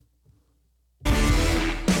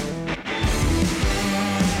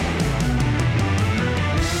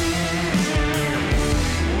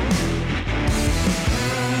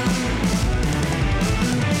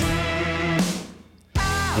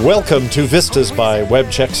Welcome to Vistas by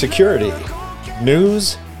WebCheck Security.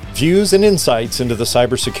 News, views, and insights into the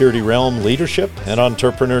cybersecurity realm, leadership, and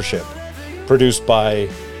entrepreneurship. Produced by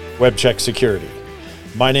WebCheck Security.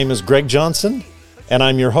 My name is Greg Johnson, and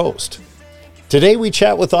I'm your host. Today we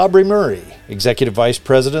chat with Aubrey Murray, Executive Vice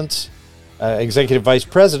President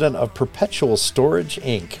of Perpetual Storage,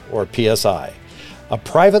 Inc., or PSI, a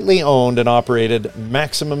privately owned and operated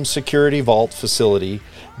maximum security vault facility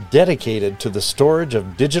dedicated to the storage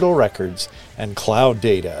of digital records and cloud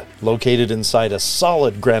data located inside a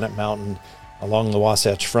solid granite mountain along the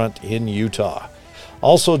Wasatch Front in Utah.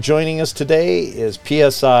 Also joining us today is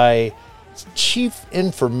PSI Chief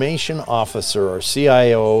Information Officer, or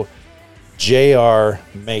CIO, J.R.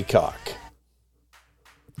 Maycock.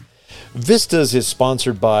 Vistas is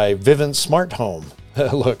sponsored by Vivint Smart Home.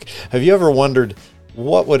 Look, have you ever wondered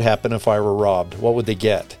what would happen if I were robbed? What would they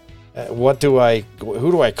get? Who do I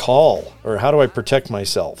call? Or how do I protect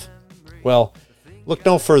myself? Well, look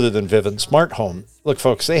no further than Vivint Smart Home. Look,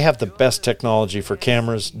 folks, they have the best technology for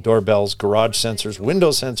cameras, doorbells, garage sensors,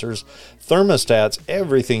 window sensors, thermostats,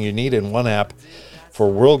 everything you need in one app for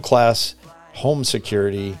world-class home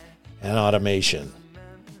security and automation.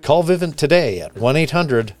 Call Vivint today at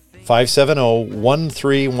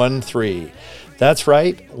 1-800-570-1313. That's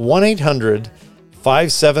right,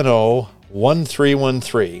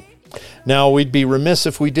 1-800-570-1313. Now, we'd be remiss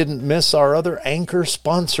if we didn't miss our other anchor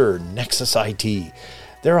sponsor, Nexus IT.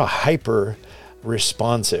 They're a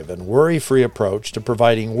hyper-responsive and worry-free approach to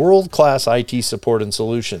providing world-class IT support and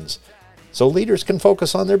solutions so leaders can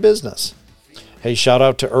focus on their business. Hey, shout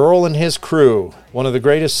out to Earl and his crew, one of the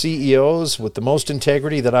greatest CEOs with the most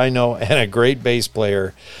integrity that I know and a great bass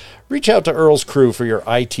player. Reach out to Earl's crew for your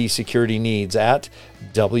IT security needs at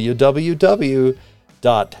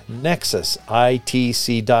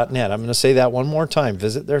www.nexusitc.net. I'm going to say that one more time.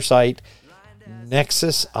 Visit their site,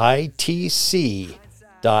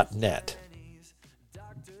 nexusitc.net.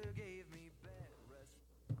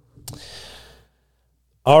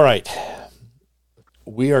 All right.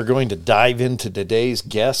 We are going to dive into today's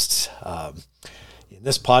guests. In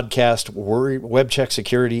this podcast, WebCheck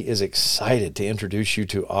Security is excited to introduce you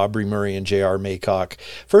to Aubrey Murray and J.R. Maycock.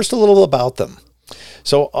 First, a little about them.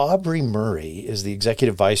 So Aubrey Murray is the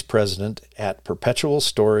Executive Vice President at Perpetual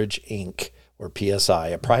Storage, Inc., or PSI,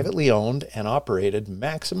 a privately owned and operated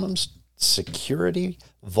maximum security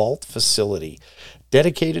vault facility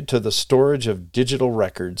dedicated to the storage of digital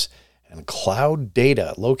records and cloud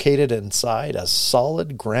data located inside a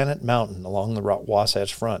solid granite mountain along the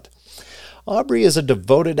Wasatch Front. Aubrey is a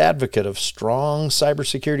devoted advocate of strong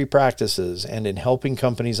cybersecurity practices and in helping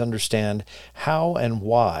companies understand how and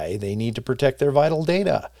why they need to protect their vital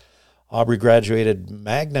data. Aubrey graduated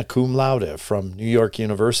magna cum laude from New York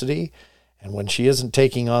University, and when she isn't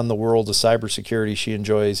taking on the world of cybersecurity, she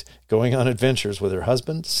enjoys going on adventures with her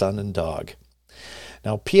husband, son, and dog.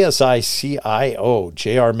 Now, PSI CIO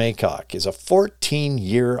J.R. Maycock is a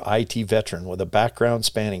 14-year IT veteran with a background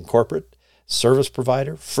spanning corporate, service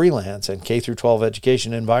provider, freelance, and K-12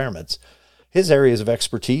 education environments. His areas of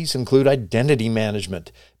expertise include identity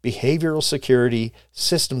management, behavioral security,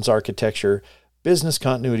 systems architecture, business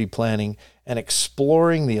continuity planning, and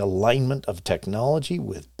exploring the alignment of technology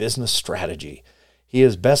with business strategy. He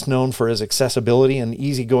is best known for his accessibility and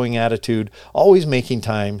easygoing attitude, always making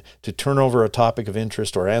time to turn over a topic of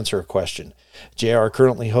interest or answer a question. JR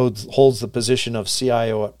currently holds the position of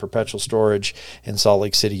CIO at Perpetual Storage in Salt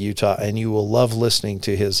Lake City, Utah, and you will love listening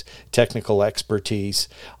to his technical expertise.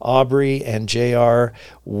 Aubrey and JR,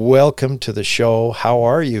 welcome to the show. How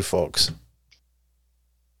are you folks?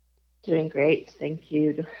 Doing great. Thank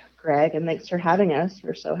you, Greg, and thanks for having us.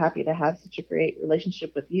 We're so happy to have such a great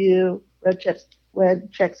relationship with you,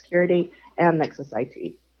 WebCheck Security, and Nexus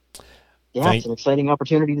IT. Yeah, it's an exciting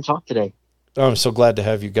opportunity to talk today. I'm so glad to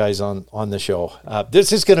have you guys on the show.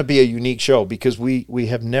 This is going to be a unique show because we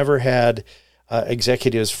have never had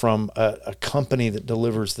executives from a company that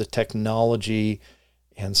delivers the technology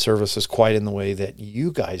and services quite in the way that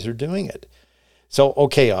you guys are doing it. So,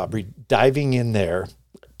 okay, Aubrey, diving in there,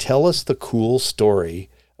 tell us the cool story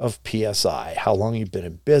of PSI, how long you've been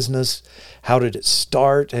in business, how did it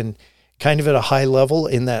start, and kind of at a high level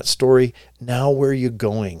in that story, now where are you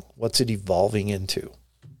going? What's it evolving into?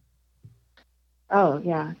 Oh,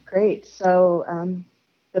 yeah, great. So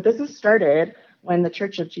the business started when the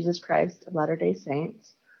Church of Jesus Christ of Latter-day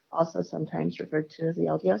Saints, also sometimes referred to as the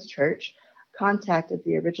LDS Church, contacted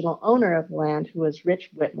the original owner of the land, who was Rich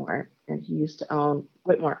Whitmore, and he used to own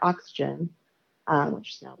Whitmore Oxygen,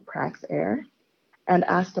 which is now Praxair, and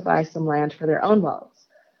asked to buy some land for their own vaults.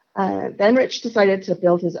 Then Rich decided to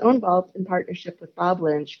build his own vault in partnership with Bob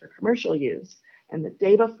Lynch for commercial use. And the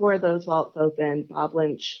day before those vaults opened, Bob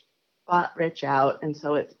Lynch bought Rich out. And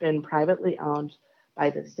so it's been privately owned by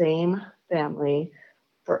the same family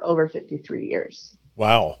for over 53 years.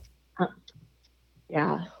 Wow.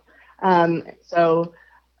 Yeah. So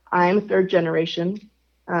I'm third generation.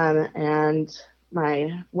 And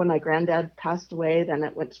when my granddad passed away, then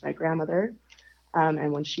it went to my grandmother.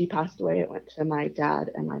 And when she passed away, it went to my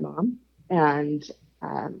dad and my mom. And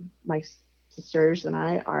my sisters and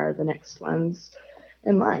I are the next ones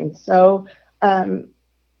in line. So everyone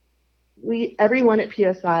at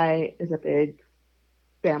PSI is a big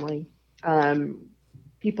family.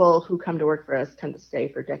 People who come to work for us tend to stay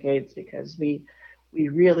for decades because we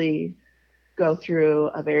really go through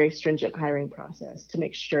a very stringent hiring process to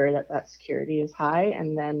make sure that security is high,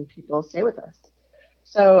 and then people stay with us.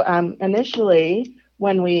 So initially,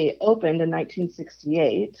 when we opened in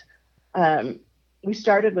 1968, we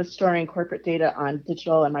started with storing corporate data on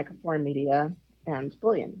digital and microform media and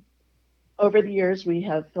bullion. Over the years, we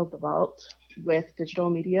have filled the vault with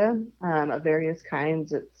digital media of various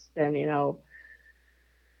kinds. It's been,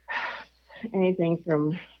 anything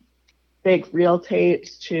from big reel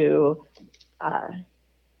tapes to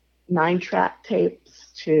 9-track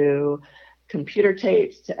tapes to computer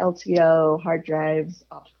tapes to LTO, hard drives,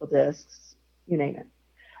 optical discs, you name it.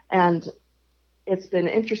 And it's been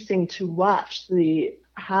interesting to watch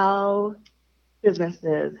how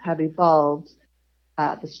businesses have evolved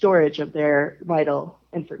the storage of their vital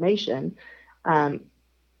information. And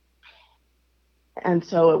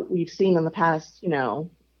so we've seen in the past,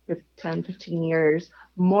 10, 15 years,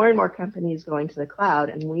 more and more companies going to the cloud,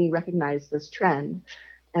 and we recognized this trend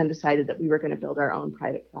and decided that we were going to build our own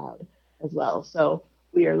private cloud as well. So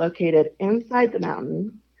we are located inside the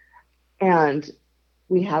mountain, and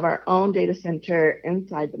we have our own data center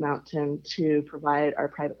inside the mountain to provide our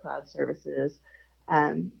private cloud services,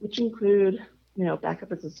 which include,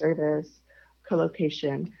 backup as a service,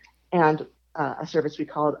 co-location, and a service we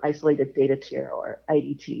called Isolated Data Tier, or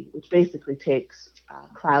IDT, which basically takes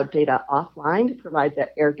cloud data offline to provide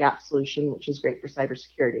that air gap solution, which is great for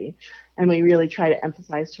cybersecurity. And we really try to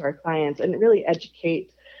emphasize to our clients and really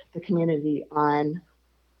educate the community on,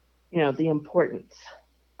 the importance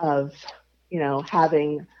of,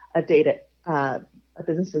 having a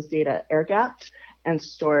business's data air gapped and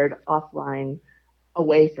stored offline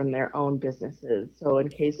away from their own businesses. So in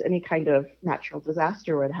case any kind of natural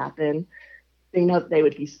disaster would happen, they know that they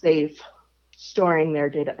would be safe storing their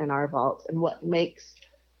data in our vault. And what makes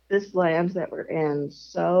this land that we're in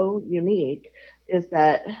so unique is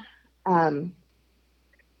that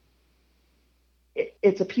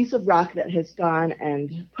it's a piece of rock that has gone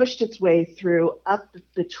and pushed its way through up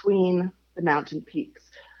between the mountain peaks.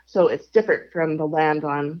 So it's different from the land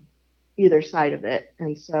on either side of it.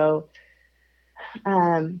 And so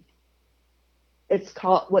it's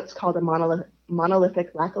what's called a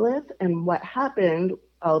monolithic laccolith. And what happened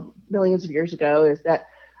millions of years ago is that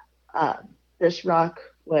this rock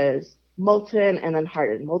was molten and then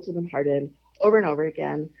hardened over and over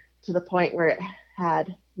again to the point where it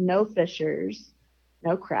had no fissures,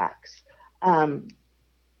 no cracks.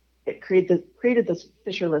 It created this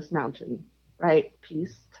fissureless mountain, right,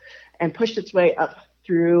 piece, and pushed its way up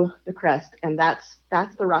through the crest. And that's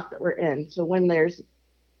the rock that we're in. So when there's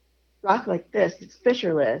rock like this, it's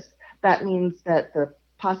fissureless, that means that the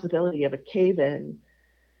possibility of a cave-in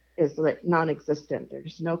is like non-existent.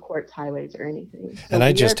 There's no quartz highways or anything. So and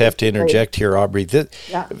I just have to interject here, Aubrey.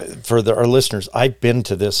 For our listeners, I've been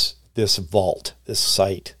to this vault, this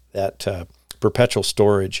site that Perpetual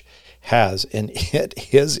Storage has, and it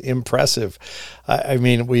is impressive. I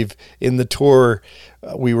mean, in the tour,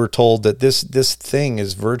 we were told that this thing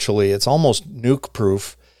is it's almost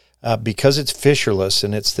nuke-proof because it's fissureless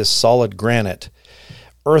and it's this solid granite.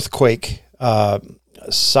 Earthquake,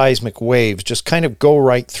 seismic waves just kind of go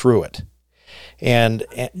right through it, and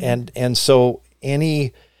so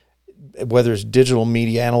whether it's digital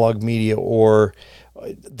media, analog media, or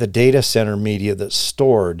the data center media that's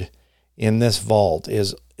stored in this vault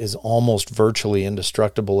is almost virtually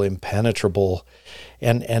indestructible, impenetrable,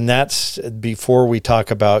 and that's before we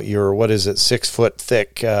talk about your 6-foot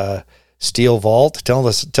thick steel vault. Tell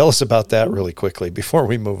us about that really quickly before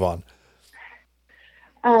we move on.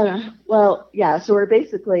 Well, yeah, so we're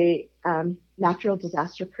basically natural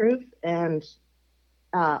disaster proof and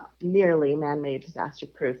nearly man-made disaster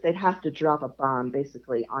proof. They'd have to drop a bomb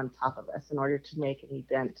basically on top of us in order to make any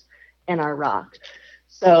dent in our rock.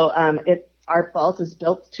 So our vault is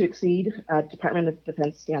built to exceed Department of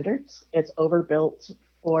Defense standards. It's overbuilt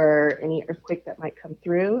for any earthquake that might come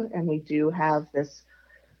through, and we do have this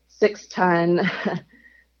 6-ton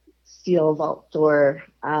steel vault door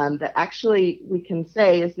that actually we can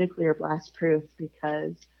say is nuclear blast proof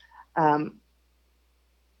because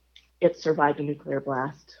it survived a nuclear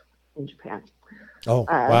blast in Japan. Oh,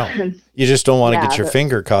 wow. You just don't want to get your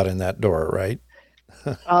finger caught in that door, right?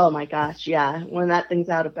 Oh my gosh, yeah. When that thing's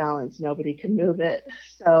out of balance, nobody can move it.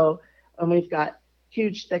 So we've got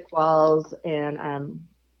huge thick walls and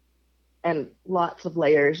lots of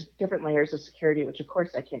layers, different layers of security, which of course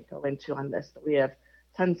I can't go into on this, but we have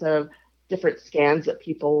tons of different scans that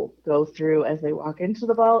people go through as they walk into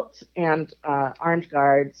the vault, and armed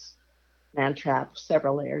guards, man traps,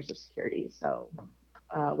 several layers of security. So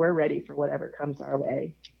we're ready for whatever comes our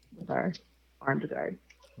way with our armed guard.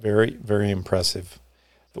 Very, very impressive.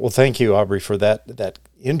 Well, thank you, Aubrey, for that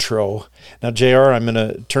intro. Now, JR, I'm going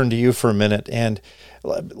to turn to you for a minute, and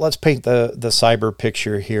let's paint the cyber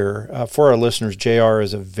picture here. For our listeners, JR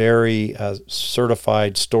is a very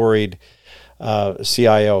certified, storied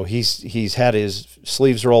CIO. He's had his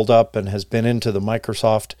sleeves rolled up and has been into the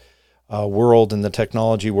Microsoft world and the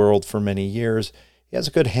technology world for many years. He has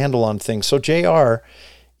a good handle on things. So, JR,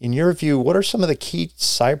 in your view, what are some of the key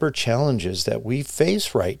cyber challenges that we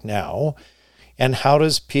face right now, and how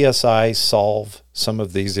does PSI solve some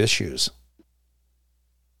of these issues?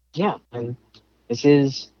 Yeah, and this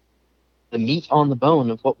is the meat on the bone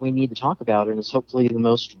of what we need to talk about, and is hopefully the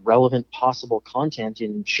most relevant possible content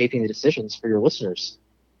in shaping the decisions for your listeners.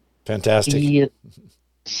 Fantastic. The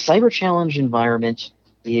cyber challenge environment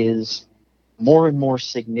is more and more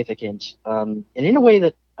significant, and in a way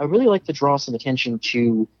that I really like to draw some attention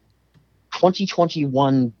to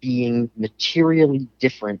 2021 being materially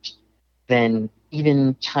different than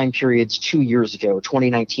even time periods 2 years ago,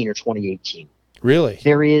 2019 or 2018. Really?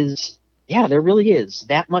 There really is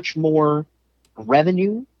that much more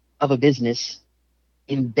revenue of a business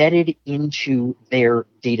embedded into their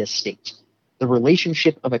data state. The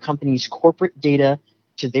relationship of a company's corporate data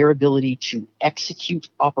to their ability to execute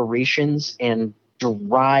operations and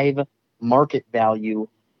derive market value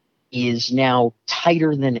is now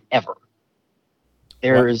tighter than ever.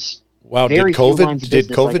 There's did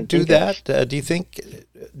COVID do that? Do you think,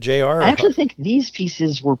 JR? I actually think these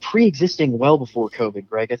pieces were pre-existing well before COVID,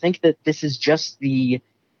 Greg. I think that this is just the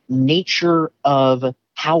nature of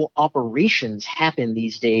how operations happen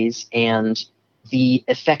these days and the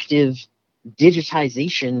effective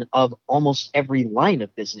digitization of almost every line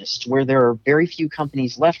of business, to where there are very few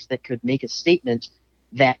companies left that could make a statement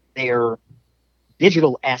that their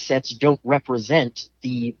digital assets don't represent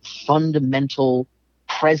the fundamental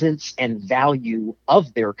presence and value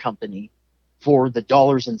of their company for the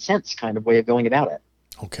dollars and cents kind of way of going about it.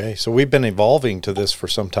 Okay, so we've been evolving to this for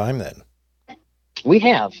some time then. We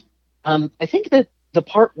have. I think that the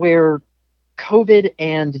part where COVID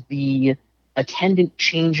and the attendant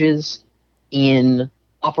changes in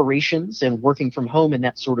operations and working from home and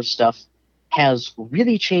that sort of stuff has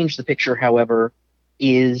really changed the picture, however,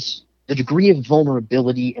 is the degree of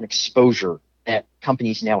vulnerability and exposure that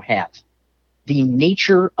companies now have. The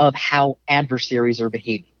nature of how adversaries are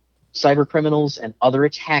behaving, cyber criminals and other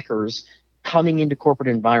attackers coming into corporate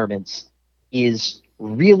environments, is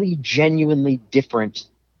really genuinely different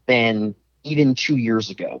than even 2 years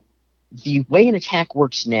ago. The way an attack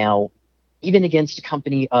works now, even against a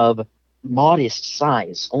company of modest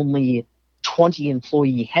size, only 20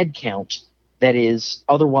 employee headcount, that is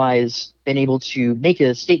otherwise been able to make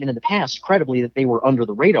a statement in the past credibly that they were under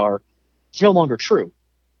the radar, it's no longer true.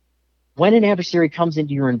 When an adversary comes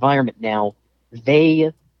into your environment now,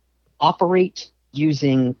 they operate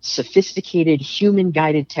using sophisticated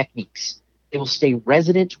human-guided techniques. They will stay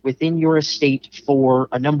resident within your estate for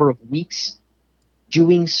a number of weeks,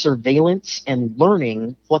 doing surveillance and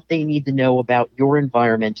learning what they need to know about your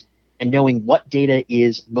environment and knowing what data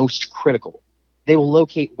is most critical. They will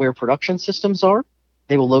locate where production systems are.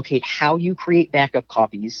 They will locate how you create backup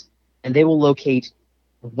copies, and they will locate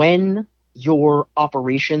when your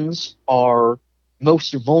operations are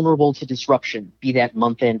most vulnerable to disruption, be that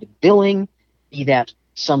month-end billing, be that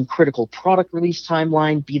some critical product release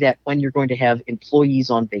timeline, be that when you're going to have employees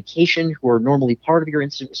on vacation who are normally part of your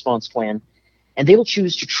incident response plan, and they will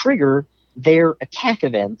choose to trigger their attack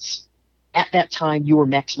events at that time you are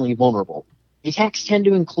maximally vulnerable. The attacks tend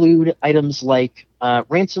to include items like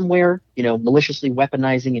ransomware, maliciously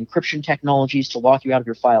weaponizing encryption technologies to lock you out of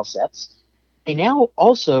your file sets. They now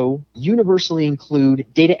also universally include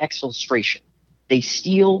data exfiltration. They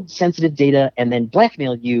steal sensitive data and then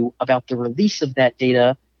blackmail you about the release of that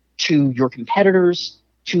data to your competitors,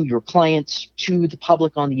 to your clients, to the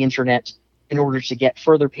public on the internet in order to get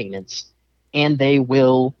further payments. And they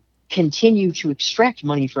will continue to extract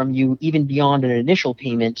money from you even beyond an initial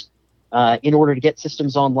payment in order to get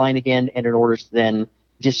systems online again and in order to then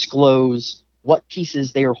disclose what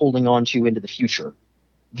pieces they are holding on to into the future.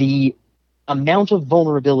 The amount of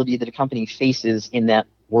vulnerability that a company faces in that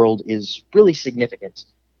world is really significant.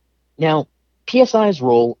 Now, PSI's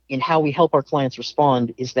role in how we help our clients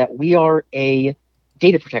respond is that we are a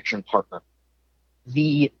data protection partner.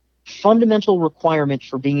 The fundamental requirement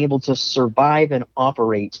for being able to survive and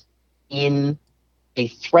operate in a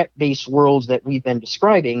threat-based world that we've been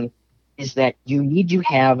describing is that you need to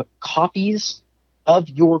have copies of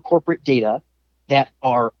your corporate data that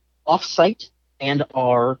are off-site and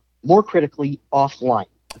are, more critically, offline.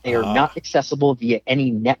 They are not accessible via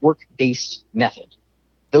any network-based method.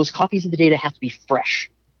 Those copies of the data have to be fresh.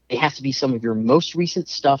 They have to be some of your most recent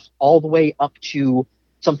stuff all the way up to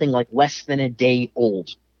something like less than a day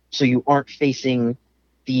old. So you aren't facing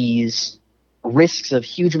these risks of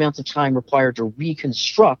huge amounts of time required to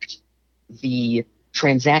reconstruct the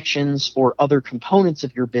transactions or other components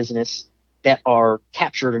of your business that are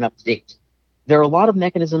captured and up to date. There are a lot of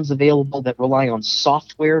mechanisms available that rely on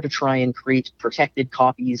software to try and create protected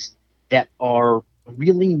copies that are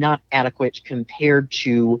really not adequate compared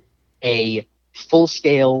to a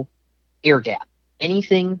full-scale air gap.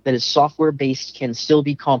 Anything that is software-based can still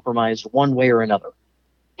be compromised one way or another.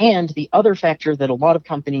 And the other factor that a lot of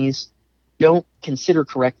companies don't consider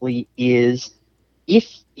correctly is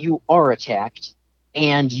if you are attacked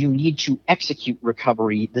and you need to execute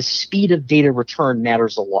recovery, the speed of data return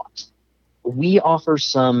matters a lot. We offer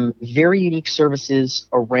some very unique services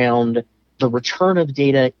around the return of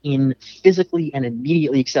data in physically and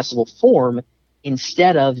immediately accessible form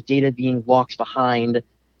instead of data being locked behind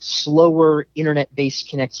slower internet-based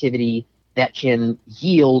connectivity that can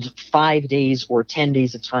yield 5 days or 10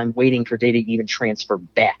 days of time waiting for data to even transfer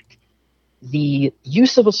back. The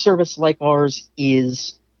use of a service like ours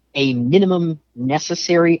is a minimum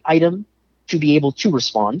necessary item to be able to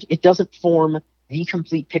respond. It doesn't form the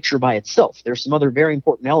complete picture by itself. There's some other very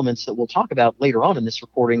important elements that we'll talk about later on in this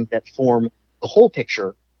recording that form the whole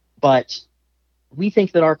picture, but we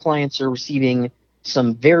think that our clients are receiving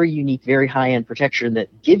some very unique, very high-end protection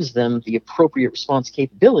that gives them the appropriate response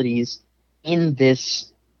capabilities in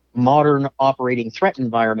this modern operating threat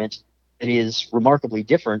environment that is remarkably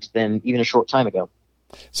different than even a short time ago.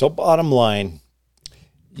 So bottom line,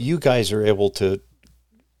 you guys are able to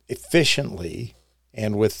efficiently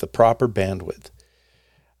and with the proper bandwidth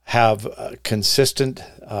have consistent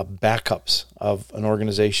backups of an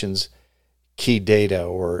organization's key data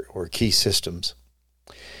or key systems.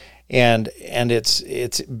 And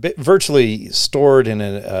it's virtually stored in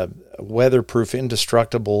a weatherproof,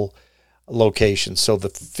 indestructible location. So the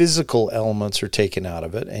physical elements are taken out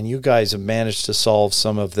of it, and you guys have managed to solve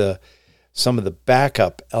some of the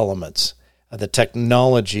backup elements, the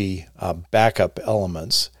technology backup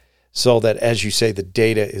elements, so that, as you say, the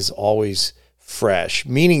data is always fresh,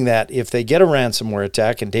 meaning that if they get a ransomware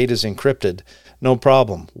attack and data is encrypted, no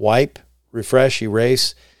problem. Wipe, refresh,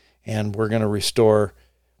 erase, and we're going to restore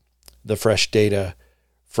the fresh data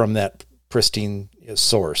from that pristine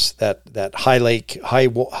source, that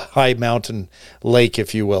high mountain lake,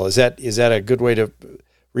 if you will. Is that a good way to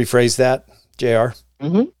rephrase that, JR?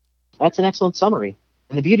 Mm-hmm. That's an excellent summary.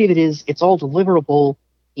 And the beauty of it is it's all deliverable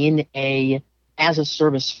in a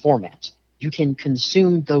as-a-service format. You can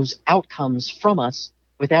consume those outcomes from us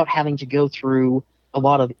without having to go through a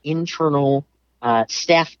lot of internal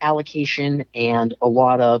staff allocation and a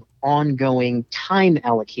lot of ongoing time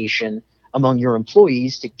allocation among your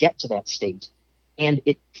employees to get to that state. And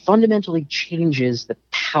it fundamentally changes the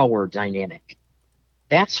power dynamic.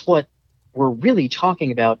 That's what we're really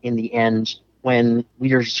talking about in the end when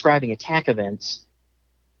we are describing attack events.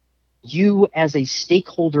 You, as a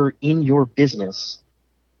stakeholder in your business,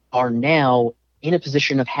 are now in a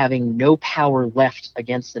position of having no power left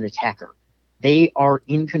against an attacker. They are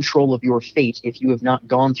in control of your fate if you have not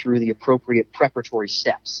gone through the appropriate preparatory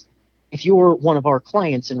steps. If you're one of our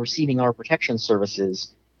clients and receiving our protection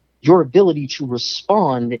services, your ability to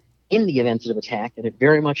respond in the event of attack, and it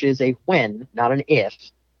very much is a when, not an if.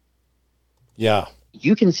 Yeah.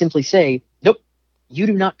 You can simply say, nope, you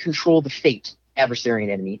do not control the fate, adversary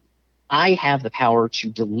and enemy. I have the power to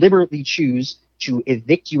deliberately choose to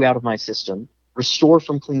evict you out of my system, restore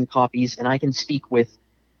from clean copies, and I can speak with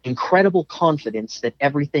incredible confidence that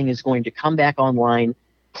everything is going to come back online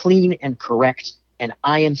clean and correct, and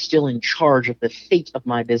I am still in charge of the fate of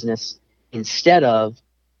my business instead of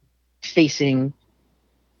facing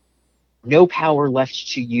no power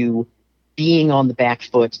left to you, being on the back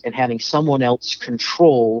foot and having someone else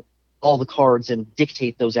control all the cards and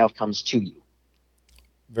dictate those outcomes to you.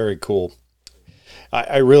 Very cool.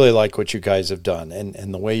 I really like what you guys have done,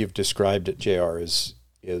 and the way you've described it, JR, is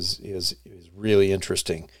really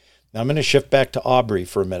interesting. Now I'm going to shift back to Aubrey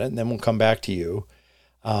for a minute, and then we'll come back to you.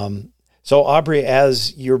 So Aubrey,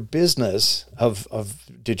 as your business of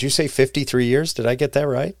did you say 53 years? Did I get that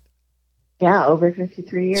right? Yeah, over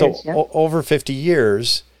 53 years. So yeah. Over 50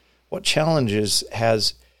 years, what challenges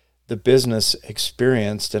has the business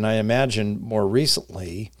experienced, and I imagine more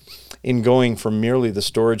recently, in going from merely the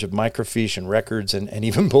storage of microfiche and records and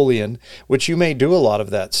even bullion, which you may do a lot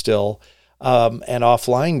of that still, and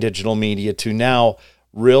offline digital media, to now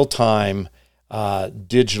real-time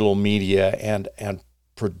digital media and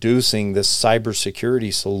producing this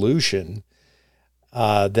cybersecurity solution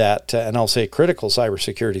that, and I'll say critical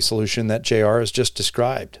cybersecurity solution that JR has just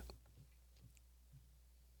described?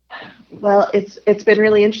 Well, it's been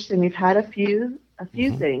really interesting. We've had a few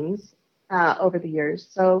things over the years.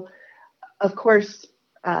 So, of course,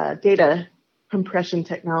 data compression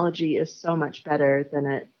technology is so much better than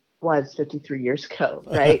it was 53 years ago,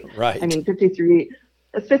 right? Right. I mean,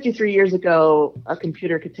 53 years ago, a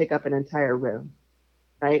computer could take up an entire room,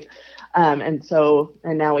 right? And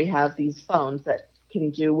now we have these phones that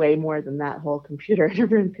can do way more than that whole computer in a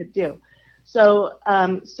room could do. So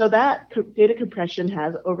that data compression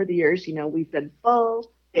has, over the years, we've been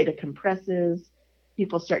full, data compresses,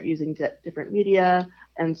 people start using different media,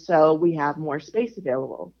 and so we have more space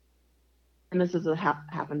available. And this has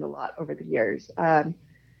happened a lot over the years.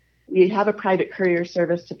 We have a private courier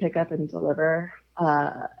service to pick up and deliver,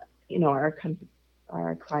 our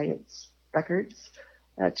clients' records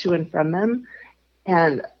to and from them.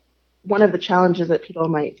 And one of the challenges that people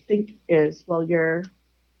might think is, well, you're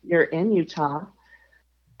in Utah,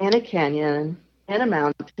 and a canyon, and a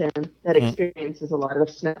mountain that experiences a lot of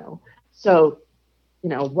snow. So,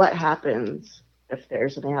 what happens if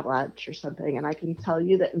there's an avalanche or something? And I can tell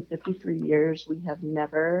you that in 53 years, we have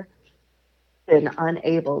never been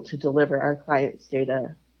unable to deliver our clients'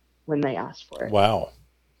 data when they ask for it. Wow.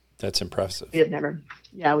 That's impressive. We've never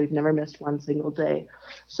missed one single day.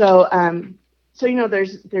 So,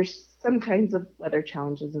 there's some kinds of weather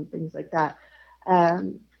challenges and things like that. But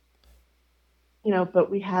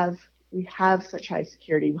we have such high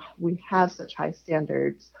security, we have such high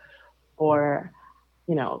standards for,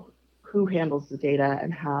 who handles the data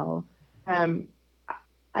and how.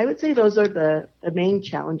 I would say those are the main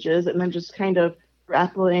challenges, and then just kind of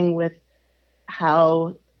grappling with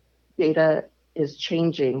how data is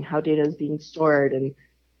changing, how data is being stored, and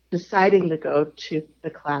deciding to go to the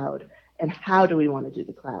cloud, and how do we want to do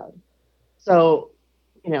the cloud. So,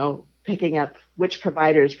 picking up which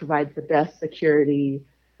providers provide the best security,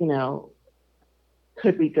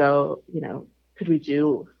 could we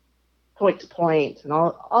do point to point, and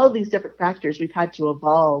all of these different factors. We've had to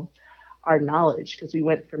evolve our knowledge because we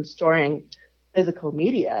went from storing physical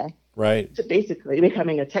media right to basically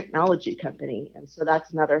becoming a technology company. And so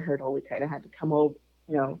that's another hurdle we kind of had to come over,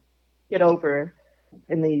 get over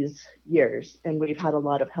in these years. And we've had a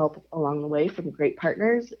lot of help along the way from great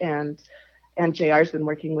partners, and JR's been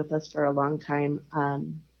working with us for a long time.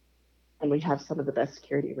 And we have some of the best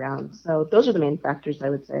security around. So those are the main factors,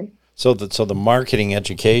 I would say. So the marketing,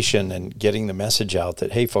 education, and getting the message out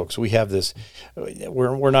that, hey, folks, we have this.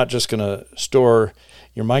 We're not just going to store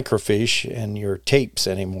your microfiche and your tapes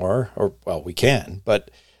anymore, or, well, we can, but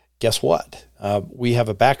guess what? We have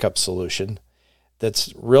a backup solution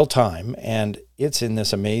that's real time, and it's in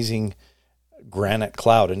this amazing Granite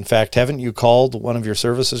Cloud. In fact, haven't you called one of your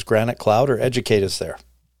services Granite Cloud, or educate us there?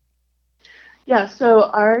 Yeah, so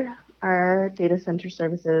our data center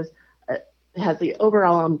services has the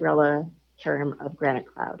overall umbrella term of Granite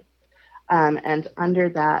Cloud. And under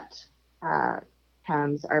that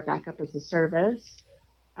comes our backup as a service,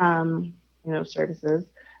 services.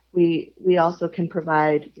 We also can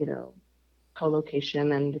provide,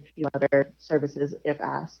 co-location and a few other services if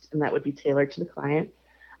asked, and that would be tailored to the client.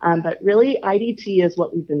 But really, IDT is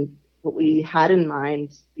what we had in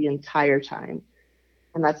mind the entire time.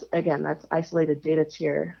 And that's isolated data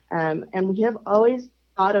tier. And we have always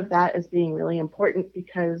thought of that as being really important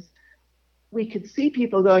because we could see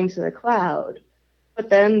people going to the cloud, but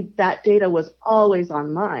then that data was always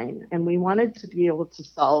online. And we wanted to be able to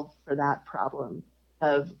solve for that problem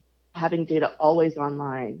of having data always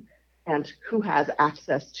online and who has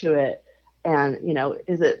access to it. And,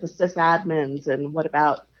 is it the sysadmins, and what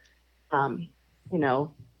about,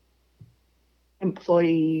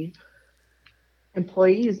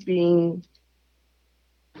 employees being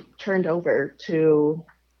turned over to,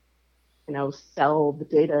 sell the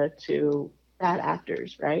data to bad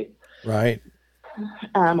actors, right? Right.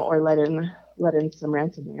 Or let in some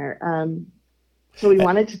ransomware. So we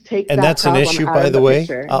wanted to take and that that's an problem issue, out by of the way.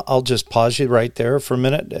 picture. I'll just pause you right there for a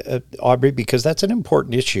minute, Aubrey, because that's an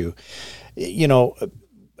important issue. You know,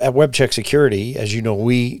 at WebCheck Security, as you know,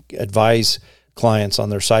 we advise clients on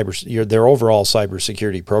their overall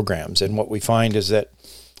cybersecurity programs. And what we find is that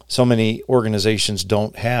so many organizations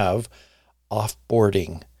don't have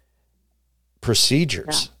offboarding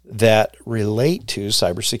procedures that relate to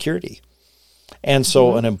cybersecurity. And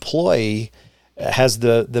so an employee has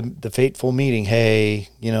the fateful meeting. Hey,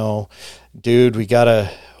 you know, dude, we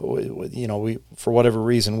gotta, you know, we, for whatever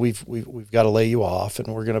reason, we've got to lay you off,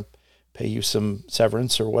 and we're going to pay you some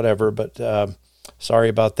severance or whatever, but sorry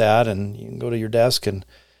about that. And you can go to your desk and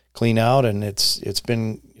clean out. And it's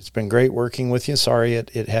been great working with you. Sorry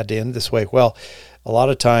it had to end this way. Well, a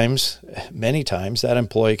lot of times, many times, that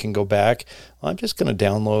employee can go back. I'm just going to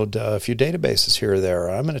download a few databases here or there.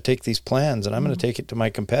 I'm going to take these plans and I'm going to take it to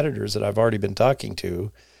my competitors that I've already been talking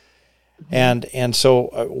to. And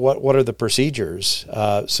so what are the procedures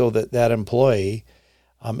so that employee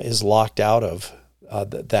is locked out of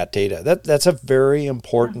that data? That's a very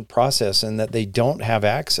important process, and that they don't have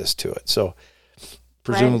access to it. So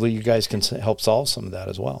presumably you guys can help solve some of that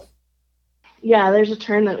as well. Yeah, there's a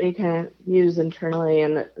term that we can use internally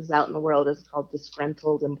and is out in the world. It's called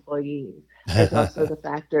disgruntled employees. There's also the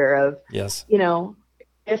factor of, yes, you know,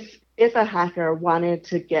 if a hacker wanted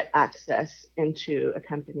to get access into a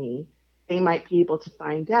company, they might be able to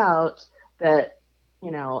find out that,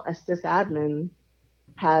 you know, a sysadmin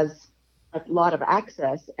has a lot of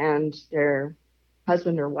access and their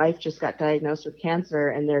husband or wife just got diagnosed with cancer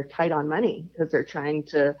and they're tight on money because they're trying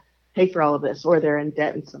to pay for all of this, or they're in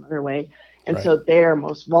debt in some other way. And so they're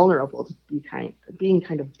most vulnerable to being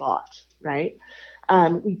kind of bought, right?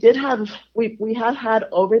 We have had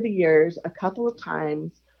over the years a couple of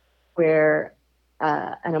times where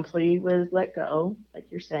an employee was let go, like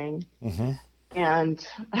you're saying, and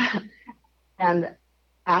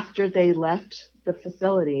after they left the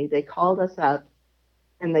facility, they called us up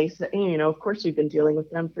and they said, you know, of course we've been dealing with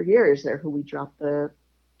them for years. They're who we drop the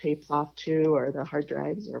tapes off to, or the hard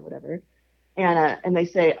drives or whatever. And they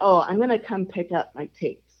say, oh, I'm going to come pick up my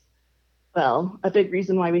tapes. Well, a big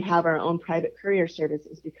reason why we have our own private courier service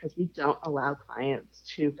is because we don't allow clients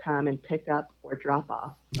to come and pick up or drop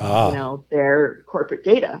off, you know, their corporate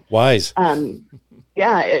data. Wise.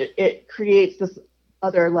 It creates this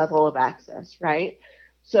other level of access, right?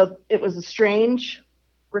 So it was a strange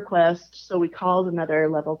request. So we called another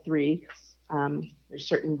level 3. There's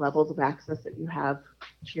certain levels of access that you have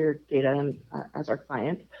to your data and, as our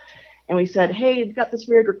client. And we said, hey, you've got this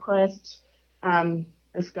weird request.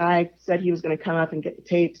 This guy said he was going to come up and get the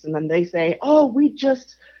tapes. And then they say, oh, we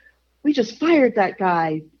just fired that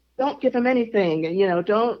guy. Don't give him anything. And, you know,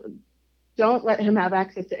 don't let him have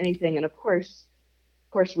access to anything. And of course,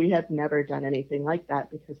 we have never done anything like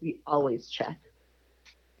that because we always check.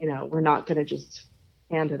 You know, we're not going to just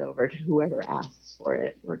hand it over to whoever asks for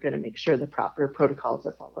it. We're going to make sure the proper protocols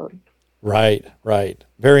are followed. Right.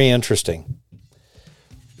 Very interesting.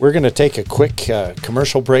 We're going to take a quick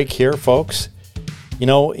commercial break here, folks. You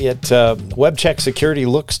know, WebCheck Security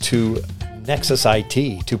looks to Nexus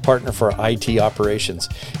IT to partner for IT operations.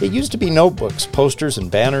 It used to be notebooks, posters and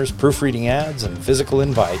banners, proofreading ads, and physical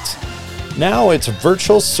invites. Now it's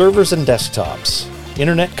virtual servers and desktops,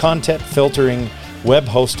 internet content filtering, web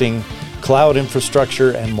hosting, cloud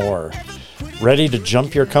infrastructure, and more. Ready to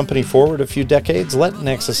jump your company forward a few decades? Let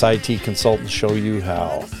Nexus IT consultants show you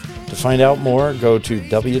how. To find out more, go to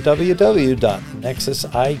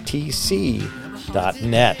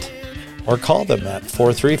www.nexusitc.net or call them at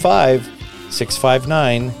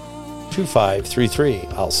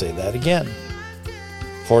 435-659-2533. I'll say that again.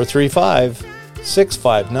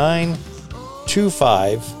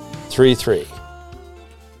 435-659-2533.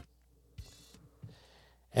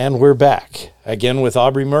 And we're back again with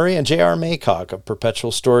Aubrey Murray and J.R. Maycock of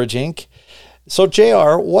Perpetual Storage, Inc. So,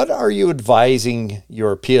 J.R., what are you advising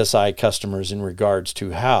your PSI customers in regards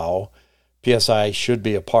to how PSI should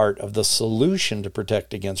be a part of the solution to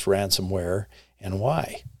protect against ransomware, and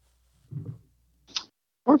why?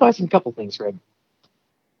 We're advising a couple things, Greg.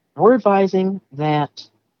 We're advising that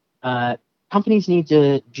companies need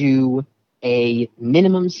to do a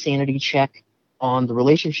minimum sanity check on the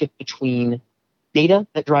relationship between data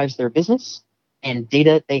that drives their business and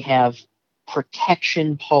data they have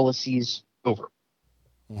protection policies over.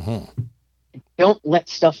 Don't let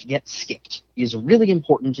stuff get skipped. It is really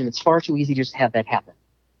important, and it's far too easy just to have that happen.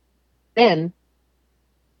 Then,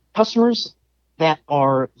 customers that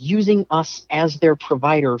are using us as their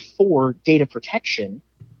provider for data protection,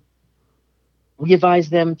 we advise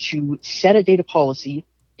them to set a data policy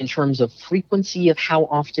in terms of frequency of how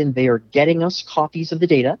often they are getting us copies of the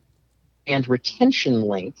data, and retention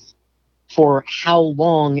length for how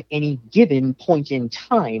long any given point in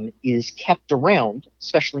time is kept around,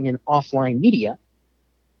 especially in offline media,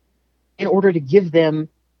 in order to give them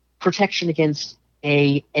protection against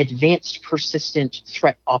a advanced persistent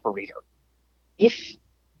threat operator. If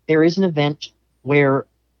there is an event where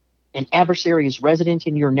an adversary is resident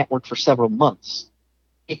in your network for several months,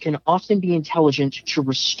 it can often be intelligent to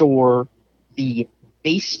restore the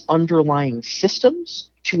base underlying systems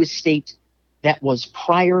to a state that was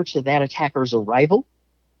prior to that attacker's arrival,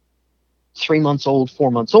 3 months old,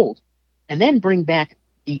 4 months old, and then bring back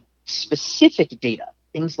the specific data,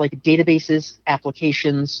 things like databases,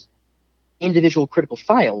 applications, individual critical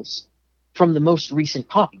files from the most recent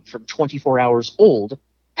copy, from 24 hours old,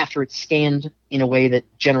 after it's scanned in a way that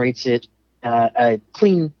generates it a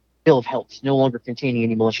clean bill of health, no longer containing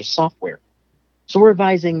any malicious software. So we're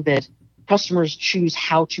advising that customers choose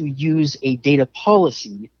how to use a data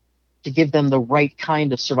policy to give them the right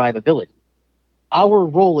kind of survivability. Our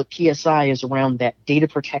role at PSI is around that data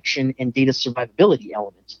protection and data survivability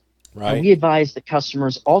element. Right. And we advise that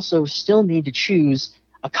customers also still need to choose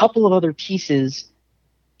a couple of other pieces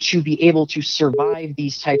to be able to survive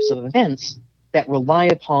these types of events that rely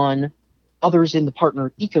upon others in the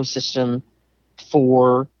partner ecosystem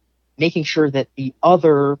for making sure that the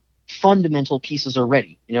other fundamental pieces are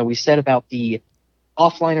ready. You know, we said about the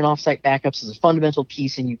offline and offsite backups is a fundamental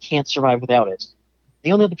piece and you can't survive without it.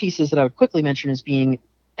 The only other pieces that I would quickly mention as being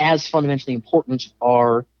as fundamentally important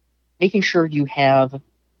are making sure you have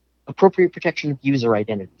appropriate protection of user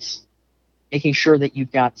identities, making sure that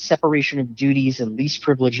you've got separation of duties and least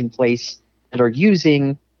privilege in place and are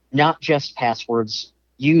using not just passwords,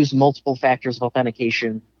 use multiple factors of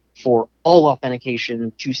authentication for all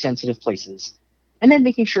authentication to sensitive places. And then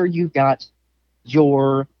making sure you've got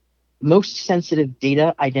your most sensitive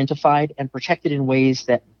data identified and protected in ways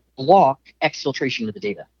that block exfiltration of the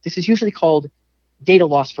data. This is usually called data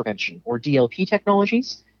loss prevention, or DLP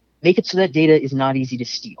technologies. Make it so that data is not easy to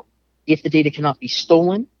steal. If the data cannot be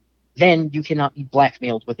stolen, then you cannot be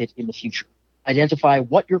blackmailed with it in the future. Identify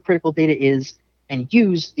what your critical data is and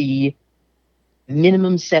use the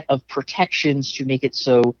minimum set of protections to make it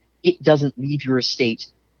so it doesn't leave your estate.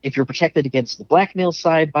 If you're protected against the blackmail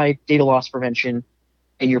side by data loss prevention,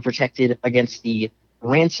 and you're protected against the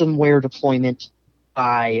ransomware deployment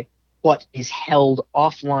by what is held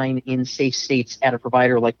offline in safe states at a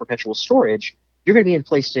provider like Perpetual Storage, you're going to be in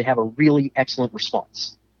place to have a really excellent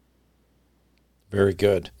response. Very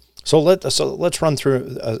good. So let's run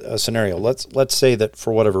through a scenario. Let's say that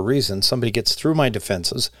for whatever reason somebody gets through my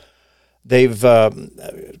defenses, they've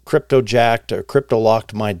crypto-jacked or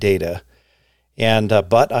crypto-locked my data, and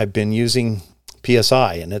but I've been using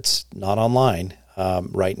PSI and it's not online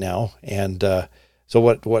right now. And so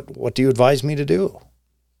what do you advise me to do?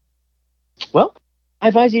 Well, I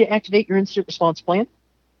advise you to activate your incident response plan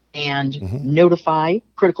and notify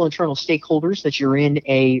critical internal stakeholders that you're in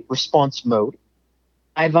a response mode.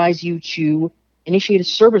 I advise you to initiate a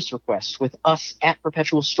service request with us at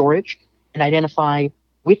Perpetual Storage and identify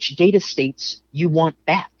which data states you want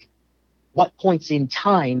back, what points in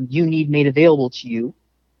time you need made available to you,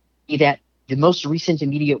 be that the most recent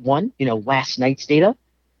immediate one, last night's data,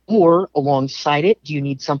 or alongside it, do you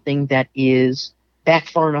need something that is back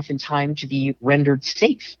far enough in time to be rendered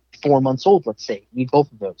safe, 4 months old, let's say. You need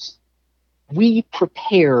both of those. We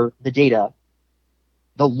prepare the data.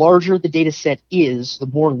 The larger the data set is, the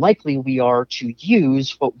more likely we are to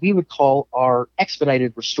use what we would call our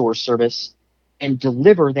expedited restore service and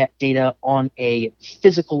deliver that data on a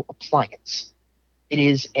physical appliance. It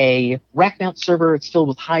is a rack mount server. It's filled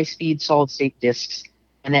with high-speed solid-state disks,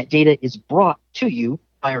 and that data is brought to you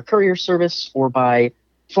by our courier service or by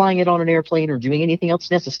flying it on an airplane or doing anything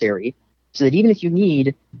else necessary, so that even if you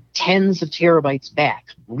need tens of terabytes back,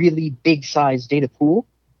 really big-sized data pool,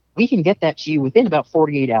 we can get that to you within about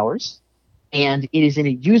 48 hours, and it is in a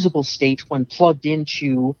usable state when plugged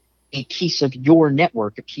into a piece of your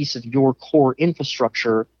network, a piece of your core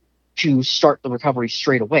infrastructure to start the recovery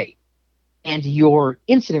straight away. And your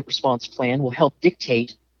incident response plan will help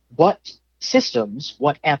dictate what systems,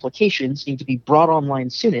 what applications need to be brought online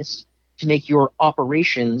soonest to make your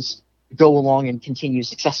operations go along and continue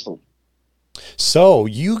successfully. So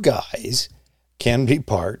you guys can be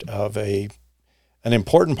part of an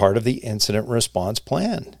important part of the incident response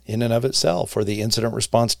plan in and of itself, or the incident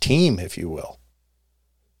response team, if you will.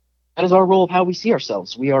 That is our role of how we see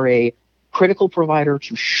ourselves. We are a critical provider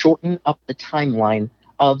to shorten up the timeline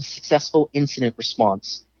of successful incident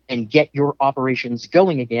response and get your operations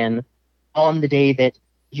going again on the day that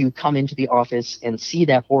you come into the office and see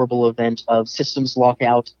that horrible event of systems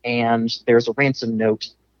lockout and there's a ransom note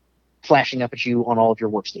flashing up at you on all of your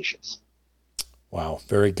workstations. Wow,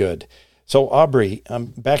 very good. So Aubrey,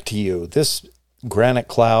 back to you. This Granite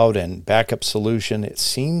Cloud and backup solution, it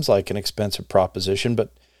seems like an expensive proposition,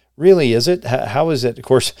 but really, is it? How is it? Of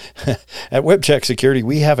course, at WebCheck Security,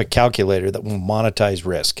 we have a calculator that will monetize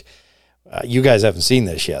risk. You guys haven't seen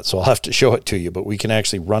this yet, so I'll have to show it to you, but we can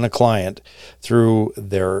actually run a client through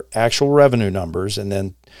their actual revenue numbers and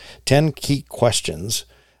then 10 key questions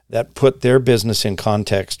that put their business in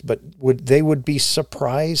context, but they would be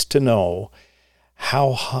surprised to know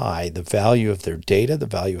how high the value of their data, the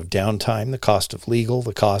value of downtime, the cost of legal,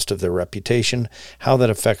 the cost of their reputation, how that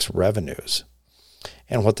affects revenues,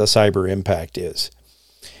 and what the cyber impact is.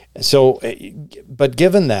 So, but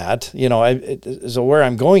given that, so where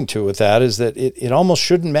I'm going to with that is that it almost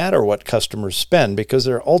shouldn't matter what customers spend, because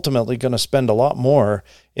they're ultimately going to spend a lot more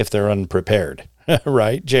if they're unprepared,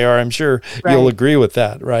 right? JR, I'm sure you'll agree with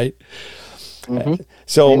that, right? Mm-hmm.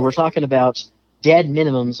 So we're talking about dead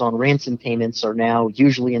minimums on ransom payments are now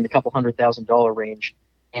usually in the couple $100,000 range,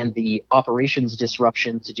 and the operations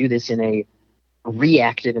disruption to do this in a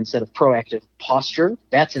reactive instead of proactive posture,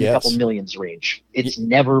 that's in a couple millions range. It's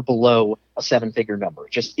never below a 7-figure number.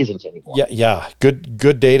 It just isn't anymore. Yeah.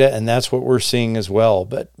 Good data, and that's what we're seeing as well.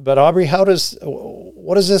 But Aubrey,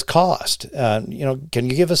 what does this cost? Can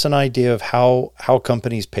you give us an idea of how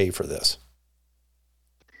companies pay for this?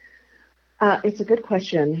 It's a good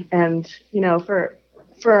question, and for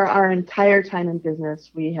our entire time in business,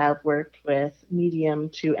 we have worked with medium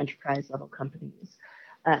to enterprise level companies.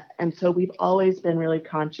 And so we've always been really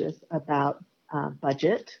conscious about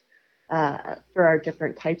budget for our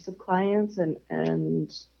different types of clients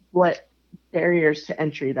and what barriers to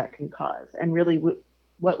entry that can cause. And really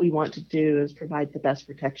what we want to do is provide the best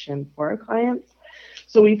protection for our clients.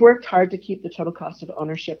 So we've worked hard to keep the total cost of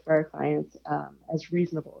ownership for our clients as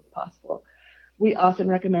reasonable as possible. We often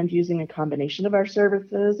recommend using a combination of our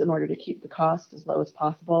services in order to keep the cost as low as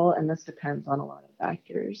possible, and this depends on a lot of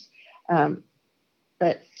factors.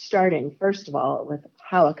 But starting, first of all, with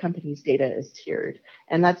how a company's data is tiered.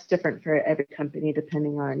 And that's different for every company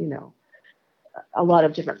depending on, a lot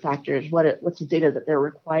of different factors. What's the data that they're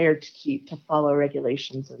required to keep to follow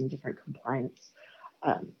regulations and different compliance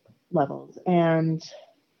levels. And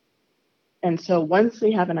so once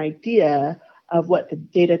we have an idea of what the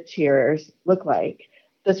data tiers look like,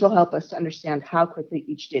 this will help us to understand how quickly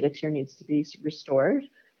each data tier needs to be restored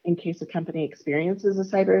in case a company experiences a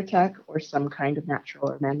cyber attack or some kind of natural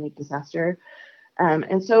or man-made disaster.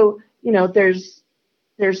 And so, there's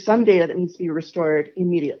some data that needs to be restored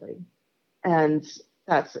immediately. And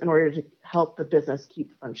that's in order to help the business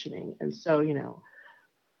keep functioning. And so,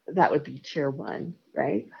 that would be tier 1,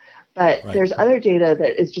 right? But there's other data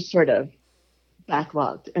that is just sort of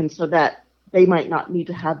backlogged. And so that they might not need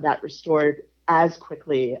to have that restored as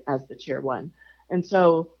quickly as the tier 1. And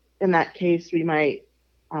so in that case, we might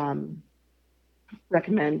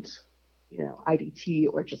recommend, IDT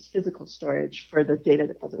or just physical storage for the data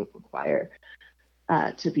that doesn't require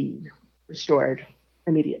to be restored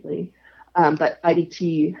immediately. But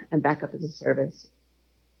IDT and backup as a service,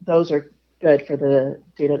 those are good for the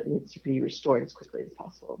data that needs to be restored as quickly as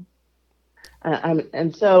possible.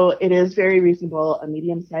 And so it is very reasonable. A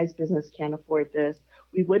medium-sized business can afford this.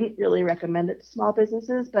 We wouldn't really recommend it to small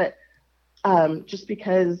businesses, but just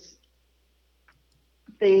because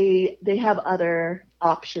they have other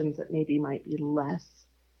options that maybe might be less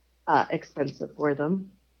expensive for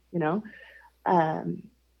them,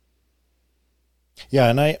 Yeah,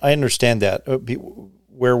 and I understand that.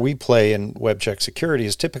 Where we play in WebCheck Security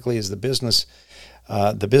is typically as the business's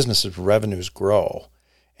revenues grow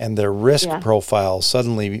and their risk profile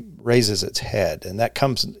suddenly raises its head, and that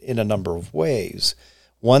comes in a number of ways.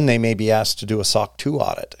 One, they may be asked to do a SOC 2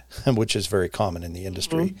 audit, which is very common in the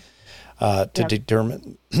industry. To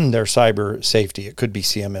determine their cyber safety. It could be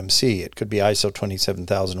CMMC. It could be ISO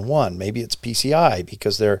 27001. Maybe it's PCI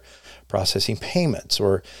because they're processing payments.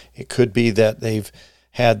 Or it could be that they've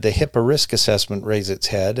had the HIPAA risk assessment raise its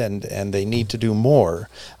head and they need to do more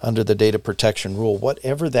under the data protection rule.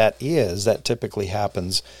 Whatever that is, that typically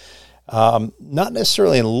happens. Not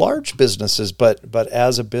necessarily in large businesses, but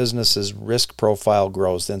as a business's risk profile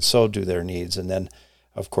grows, then so do their needs. And then,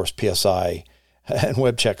 of course, PSI and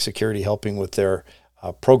WebCheck Security helping with their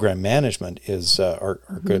program management are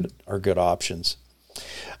good options.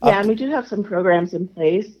 Yeah, and we do have some programs in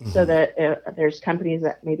place so that there's companies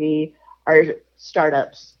that maybe are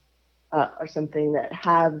startups or something that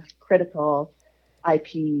have critical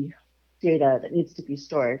IP data that needs to be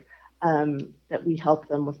stored. that we help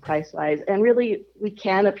them with price-wise. And really, we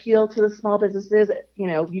can appeal to the small businesses. You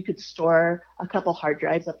know, you could store a couple hard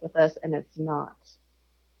drives up with us, and it's not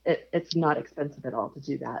expensive at all to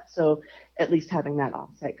do that. So at least having that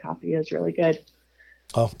offsite copy is really good.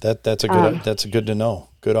 Oh, that's a good to know.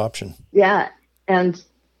 Good option. Yeah, and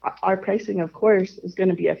our pricing, of course, is going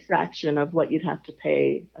to be a fraction of what you'd have to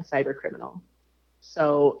pay a cyber criminal.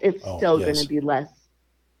 So it's still going to be less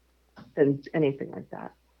than anything like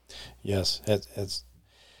that. Yes,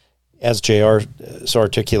 as JR so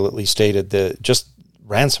articulately stated, just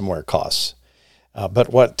ransomware costs.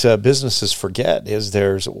 But what businesses forget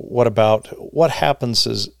is what happens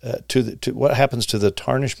to the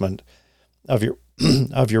tarnishment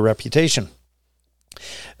of your reputation.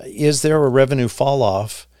 Is there a revenue fall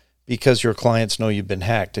off because your clients know you've been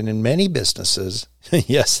hacked? And in many businesses,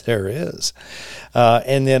 yes, there is.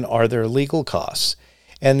 And then are there legal costs?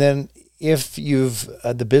 And then if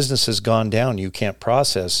the business has gone down, you can't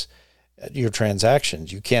process your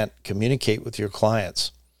transactions. You can't communicate with your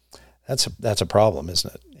clients. That's a problem,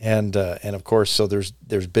 isn't it? And of course, so there's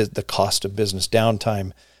the cost of business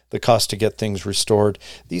downtime, the cost to get things restored.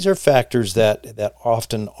 These are factors that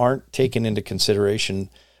often aren't taken into consideration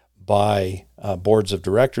by boards of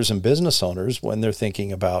directors and business owners when they're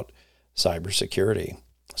thinking about cybersecurity.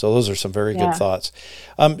 So those are some very good thoughts.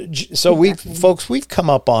 So we've come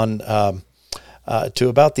up on to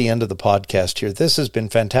about the end of the podcast here. This has been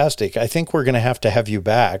fantastic. I think we're going to have you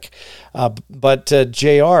back. But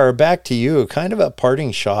JR, back to you, kind of a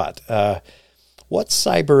parting shot. What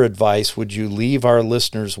cyber advice would you leave our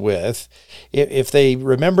listeners with? If they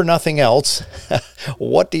remember nothing else,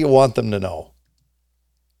 what do you want them to know?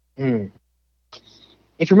 If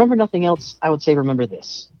you remember nothing else, I would say remember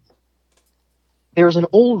this. There's an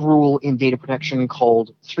old rule in data protection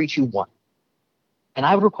called 3-2-1. And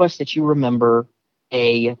I would request that you remember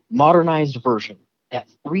a modernized version. That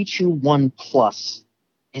 3-2-1 plus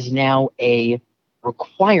is now a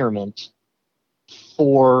requirement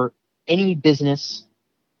for any business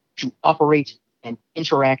to operate and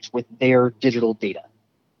interact with their digital data.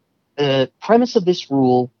 The premise of this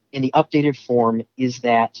rule in the updated form is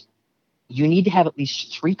that you need to have at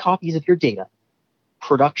least 3 copies of your data,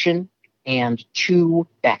 production, and 2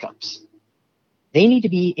 backups. They need to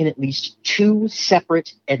be in at least 2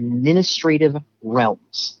 separate administrative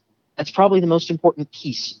realms. That's probably the most important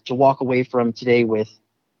piece to walk away from today with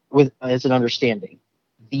as an understanding.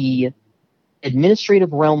 The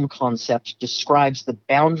administrative realm concept describes the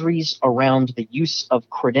boundaries around the use of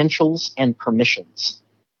credentials and permissions,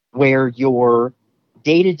 where your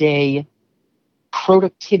day-to-day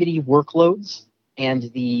productivity workloads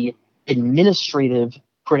and the administrative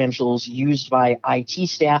credentials used by IT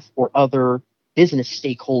staff or other business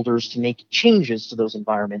stakeholders to make changes to those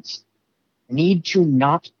environments need to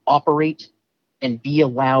not operate and be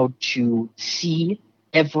allowed to see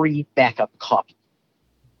every backup copy.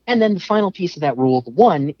 And then the final piece of that rule,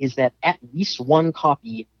 1, is that at least 1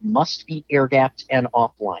 copy must be air-gapped and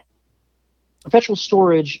offline. Perpetual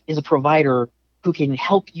Storage is a provider who can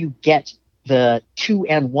help you get the 2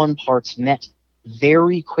 and 1 parts met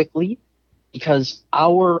very quickly, because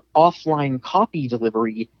our offline copy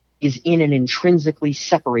delivery is in an intrinsically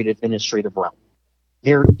separated administrative realm.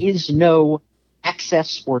 There is no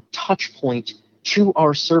access or touch point to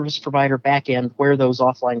our service provider backend where those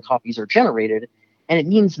offline copies are generated. And it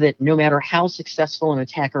means that no matter how successful an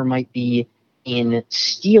attacker might be in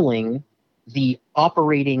stealing the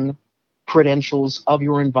operating credentials of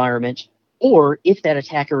your environment, or if that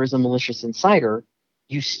attacker is a malicious insider,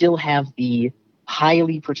 you still have the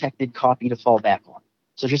highly protected copy to fall back on.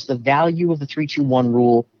 So just the value of the 3-2-1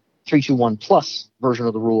 rule, 3-2-1 plus version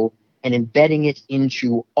of the rule, and embedding it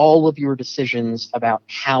into all of your decisions about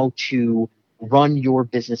how to run your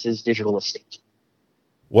business's digital estate.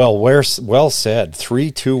 Well, well said.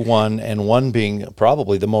 3-2-1, and 1 being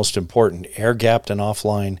probably the most important, air-gapped and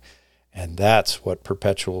offline, and that's what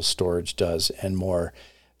Perpetual Storage does and more.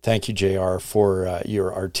 Thank you, JR, for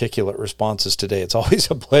your articulate responses today. It's always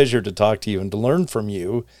a pleasure to talk to you and to learn from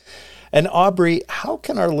you. And Aubrey, how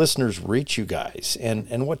can our listeners reach you guys,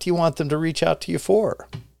 and what do you want them to reach out to you for?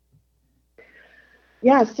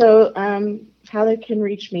 Yeah, so how they can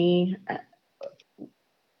reach me,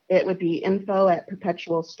 it would be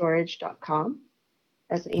info@perpetualstorage.com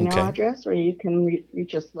as an email address, or you can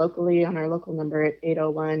reach us locally on our local number at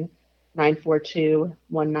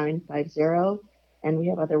 801-942-1950. And we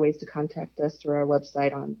have other ways to contact us through our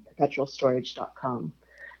website on perpetualstorage.com.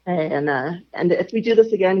 And if we do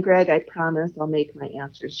this again, Greg, I promise I'll make my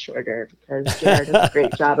answers shorter, because Jared does a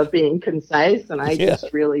great job of being concise, and I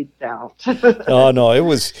just really don't. Oh no, it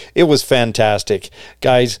was fantastic,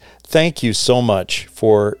 guys. Thank you so much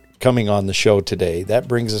for coming on the show today. That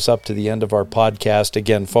brings us up to the end of our podcast.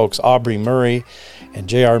 Again, folks, Aubrey Murray and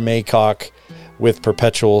J.R. Maycock with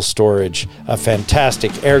Perpetual Storage, a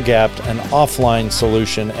fantastic air-gapped and offline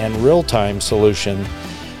solution and real-time solution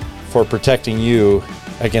for protecting you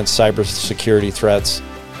against cybersecurity threats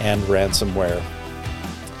and ransomware.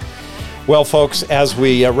 Well, folks, as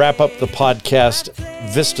we wrap up the podcast,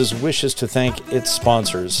 Vistas wishes to thank its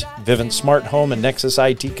sponsors, Vivint Smart Home and Nexus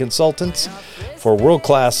IT Consultants. For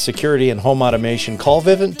world-class security and home automation, call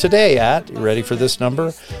Vivint today at, you ready for this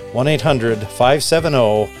number?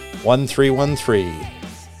 1-800-570-1313.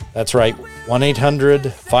 That's right,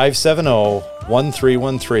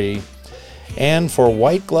 1-800-570-1313. And for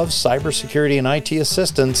white glove cybersecurity and IT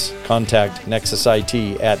assistance, contact Nexus IT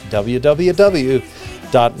at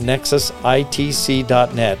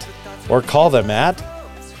www.nexusitc.net or call them at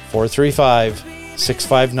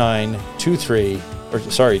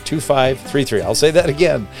 435-659-2533. I'll say that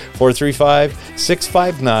again,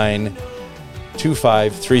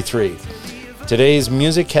 435-659-2533. Today's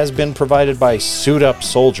music has been provided by Suit Up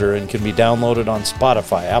Soldier and can be downloaded on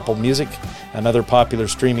Spotify, Apple Music, and other popular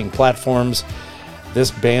streaming platforms.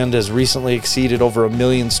 This band has recently exceeded over 1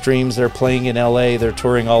 million streams. They're playing in LA. They're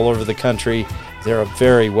touring all over the country. They're a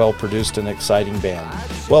very well-produced and exciting band.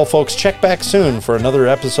 Well, folks, check back soon for another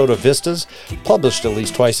episode of Vistas, published at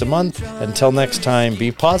least twice a month. Until next time,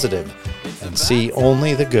 be positive and see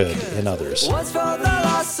only the good in others. One's for the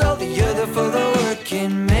lost soul, the other for the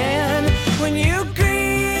working man.